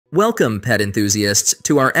Welcome, pet enthusiasts,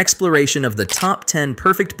 to our exploration of the top 10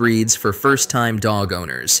 perfect breeds for first-time dog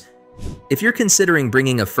owners. If you're considering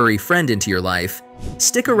bringing a furry friend into your life,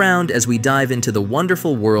 stick around as we dive into the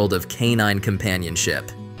wonderful world of canine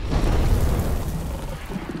companionship.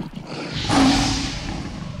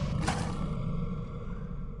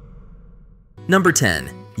 Number 10.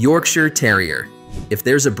 Yorkshire Terrier. If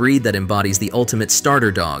there's a breed that embodies the ultimate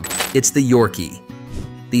starter dog, it's the Yorkie.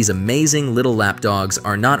 These amazing little lapdogs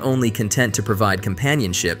are not only content to provide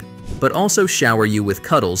companionship, but also shower you with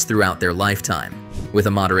cuddles throughout their lifetime. With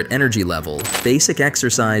a moderate energy level, basic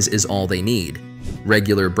exercise is all they need.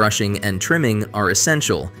 Regular brushing and trimming are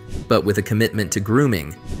essential, but with a commitment to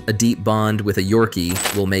grooming, a deep bond with a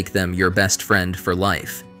Yorkie will make them your best friend for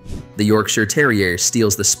life. The Yorkshire Terrier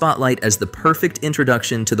steals the spotlight as the perfect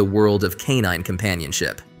introduction to the world of canine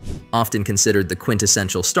companionship. Often considered the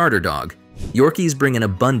quintessential starter dog, Yorkies bring an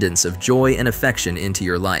abundance of joy and affection into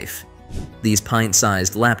your life. These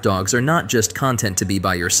pint-sized lapdogs are not just content to be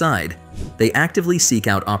by your side, they actively seek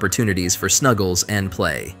out opportunities for snuggles and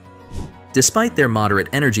play. Despite their moderate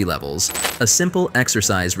energy levels, a simple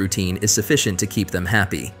exercise routine is sufficient to keep them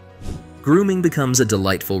happy. Grooming becomes a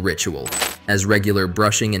delightful ritual, as regular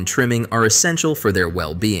brushing and trimming are essential for their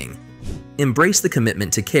well-being. Embrace the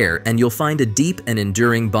commitment to care and you'll find a deep and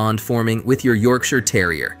enduring bond forming with your Yorkshire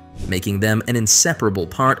Terrier, making them an inseparable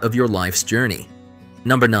part of your life's journey.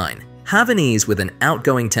 Number 9. Havanese with an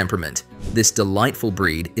outgoing temperament. This delightful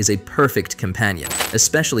breed is a perfect companion,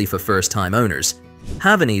 especially for first-time owners.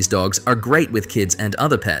 Havanese dogs are great with kids and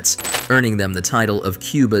other pets, earning them the title of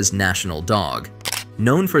Cuba's national dog.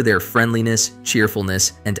 Known for their friendliness,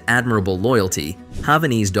 cheerfulness, and admirable loyalty,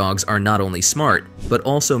 Havanese dogs are not only smart, but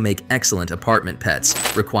also make excellent apartment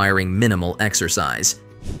pets, requiring minimal exercise.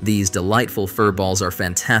 These delightful furballs are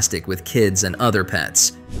fantastic with kids and other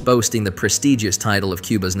pets, boasting the prestigious title of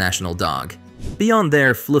Cuba's national dog. Beyond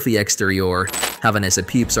their fluffy exterior, Havanese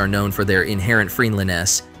pups are known for their inherent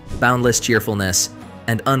friendliness, boundless cheerfulness,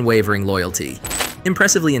 and unwavering loyalty.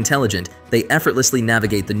 Impressively intelligent, they effortlessly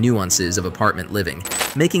navigate the nuances of apartment living,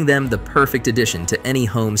 making them the perfect addition to any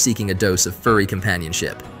home seeking a dose of furry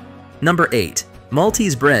companionship. Number 8.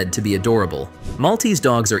 Maltese bred to be adorable. Maltese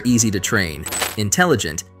dogs are easy to train,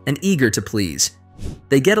 intelligent, and eager to please.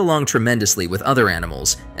 They get along tremendously with other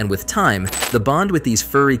animals, and with time, the bond with these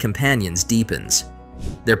furry companions deepens.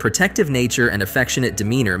 Their protective nature and affectionate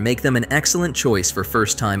demeanor make them an excellent choice for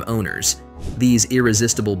first-time owners. These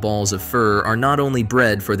irresistible balls of fur are not only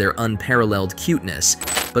bred for their unparalleled cuteness,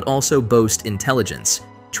 but also boast intelligence,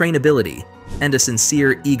 trainability, and a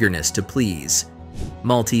sincere eagerness to please.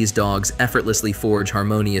 Maltese dogs effortlessly forge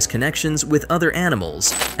harmonious connections with other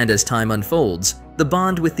animals, and as time unfolds, the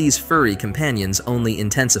bond with these furry companions only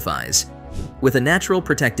intensifies. With a natural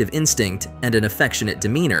protective instinct and an affectionate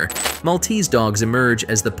demeanor, Maltese dogs emerge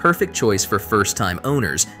as the perfect choice for first-time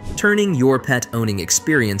owners, turning your pet-owning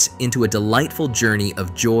experience into a delightful journey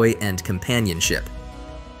of joy and companionship.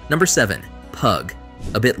 Number 7. Pug.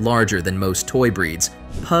 A bit larger than most toy breeds,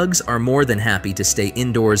 pugs are more than happy to stay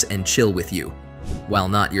indoors and chill with you. While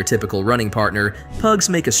not your typical running partner, pugs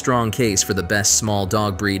make a strong case for the best small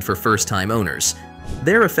dog breed for first-time owners.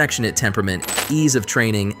 Their affectionate temperament, ease of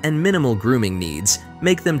training, and minimal grooming needs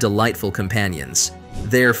make them delightful companions.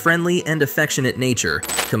 Their friendly and affectionate nature,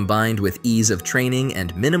 combined with ease of training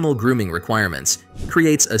and minimal grooming requirements,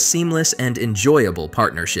 creates a seamless and enjoyable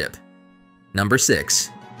partnership. Number 6.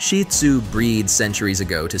 Shih Tzu breed centuries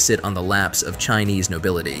ago to sit on the laps of Chinese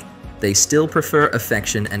nobility. They still prefer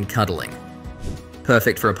affection and cuddling.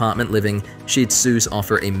 Perfect for apartment living, Shih Tzus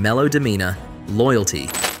offer a mellow demeanor, loyalty,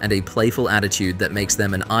 and a playful attitude that makes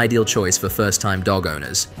them an ideal choice for first-time dog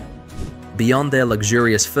owners. Beyond their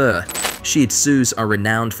luxurious fur, Shih Tzus are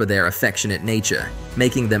renowned for their affectionate nature,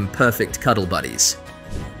 making them perfect cuddle buddies.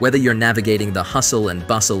 Whether you're navigating the hustle and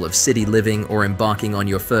bustle of city living or embarking on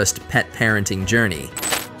your first pet parenting journey,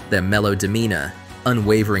 their mellow demeanor,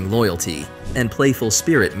 unwavering loyalty, and playful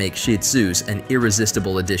spirit make Shih Tzus an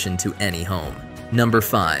irresistible addition to any home. Number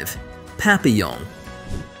 5. Papillon.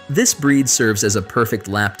 This breed serves as a perfect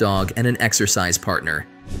lapdog and an exercise partner.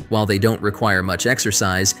 While they don't require much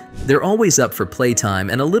exercise, they're always up for playtime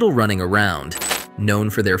and a little running around. Known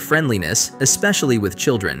for their friendliness, especially with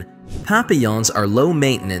children, Papillons are low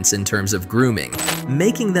maintenance in terms of grooming,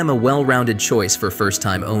 making them a well-rounded choice for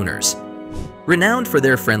first-time owners. Renowned for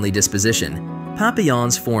their friendly disposition,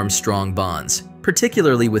 Papillons form strong bonds,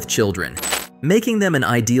 particularly with children, making them an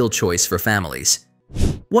ideal choice for families.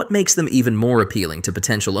 What makes them even more appealing to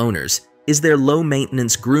potential owners is their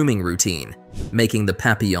low-maintenance grooming routine, making the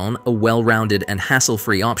Papillon a well-rounded and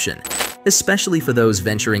hassle-free option. especially for those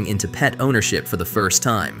venturing into pet ownership for the first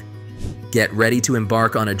time. Get ready to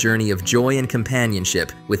embark on a journey of joy and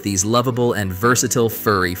companionship with these lovable and versatile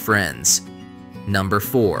furry friends. Number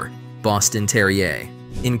 4. Boston Terrier.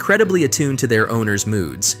 Incredibly attuned to their owners'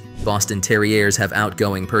 moods, Boston Terriers have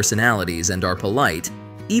outgoing personalities and are polite,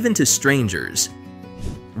 even to strangers.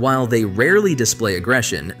 While they rarely display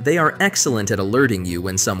aggression, they are excellent at alerting you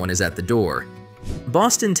when someone is at the door.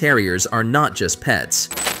 Boston Terriers are not just pets.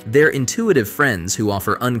 They're intuitive friends who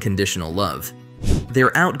offer unconditional love.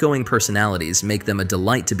 Their outgoing personalities make them a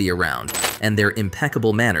delight to be around, and their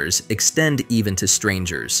impeccable manners extend even to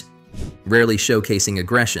strangers. Rarely showcasing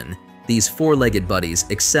aggression, these four-legged buddies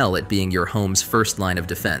excel at being your home's first line of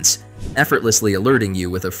defense, effortlessly alerting you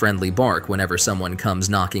with a friendly bark whenever someone comes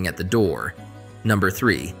knocking at the door. Number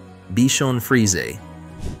 3. Bichon Frise.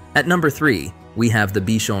 At number 3, we have the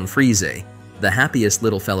Bichon Frise, the happiest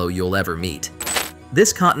little fellow you'll ever meet.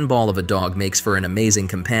 This cotton ball of a dog makes for an amazing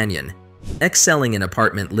companion, excelling in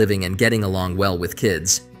apartment living and getting along well with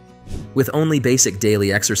kids. With only basic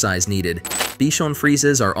daily exercise needed, Bichon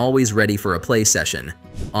Frises are always ready for a play session,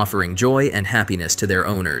 offering joy and happiness to their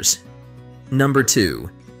owners. Number 2.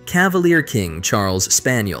 Cavalier King Charles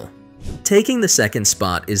Spaniel. Taking the second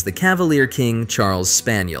spot is the Cavalier King Charles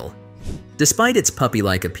Spaniel. Despite its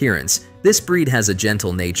puppy-like appearance, this breed has a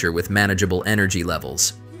gentle nature with manageable energy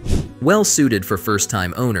levels. Well suited for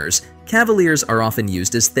first-time owners, Cavaliers are often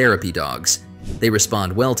used as therapy dogs. They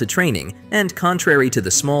respond well to training and, contrary to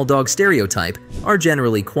the small dog stereotype, are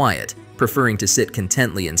generally quiet, preferring to sit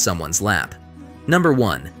contently in someone's lap. Number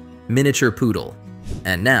 1. Miniature Poodle.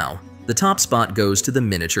 And now, the top spot goes to the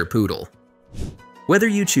Miniature Poodle. Whether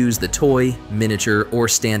you choose the toy, miniature, or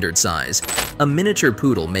standard size, a Miniature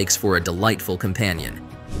Poodle makes for a delightful companion.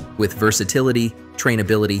 With versatility,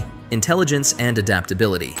 trainability, intelligence, and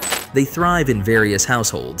adaptability, they thrive in various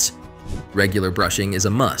households. Regular brushing is a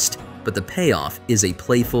must, but the payoff is a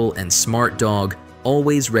playful and smart dog,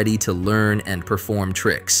 always ready to learn and perform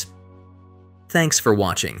tricks. Thanks for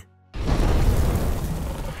watching.